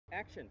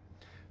action.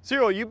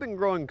 Cyril, you've been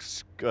growing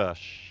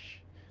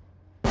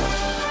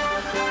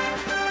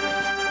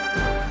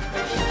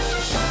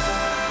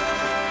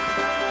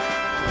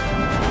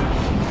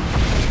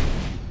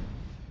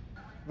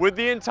With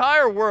the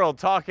entire world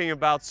talking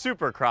about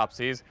super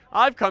Cropsies,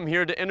 I've come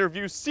here to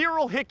interview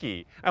Cyril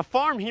Hickey, a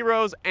farm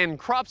heroes and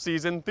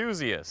Cropsies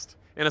enthusiast,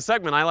 in a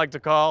segment I like to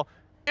call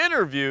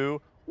Interview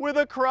with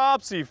a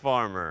Cropsie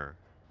Farmer.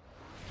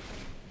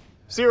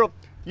 Cyril,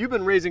 you've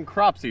been raising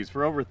Cropsies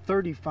for over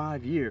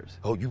 35 years.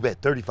 Oh, you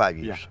bet, 35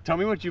 years. Yeah. Tell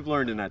me what you've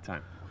learned in that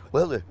time.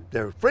 Well,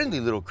 they're friendly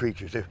little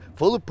creatures. They're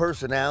full of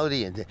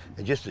personality and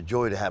just a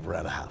joy to have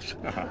around the house.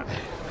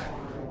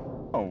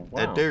 Oh,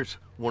 wow. And there's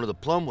one of the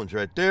plum ones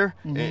right there,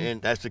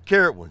 and that's the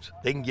carrot ones.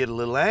 They can get a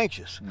little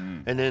anxious.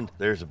 And then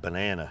there's a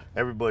banana.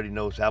 Everybody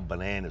knows how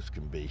bananas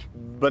can be.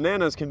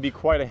 Bananas can be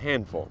quite a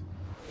handful.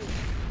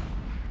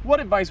 What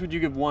advice would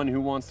you give one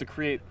who wants to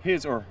create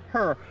his or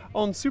her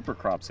own super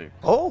Cropsie?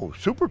 Oh,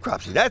 super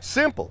Cropsie, that's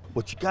simple.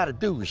 What you gotta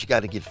do is you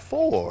gotta get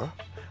 4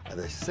 of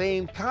the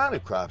same kind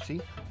of Cropsie,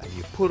 and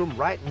you put them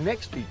right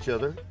next to each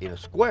other in a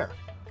square.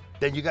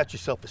 Then you got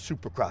yourself a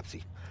super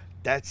Cropsie.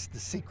 That's the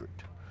secret.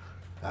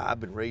 Now, I've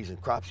been raising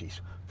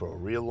Cropsies for a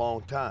real long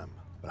time,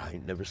 but I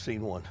ain't never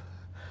seen one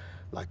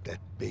like that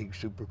big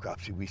super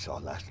Cropsie we saw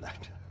last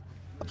night.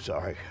 I'm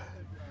sorry.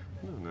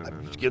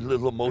 I'm just getting a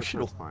little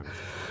emotional.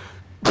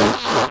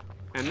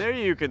 And there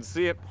you can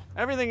see it.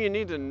 Everything you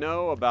need to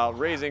know about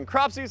raising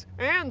Cropsies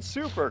and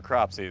super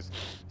Cropsies.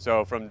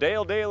 So from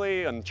Dale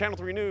Daily and Channel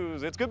 3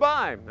 News, it's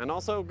goodbye. And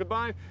also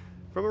goodbye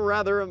from a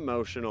rather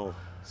emotional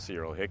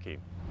Cyril Hickey.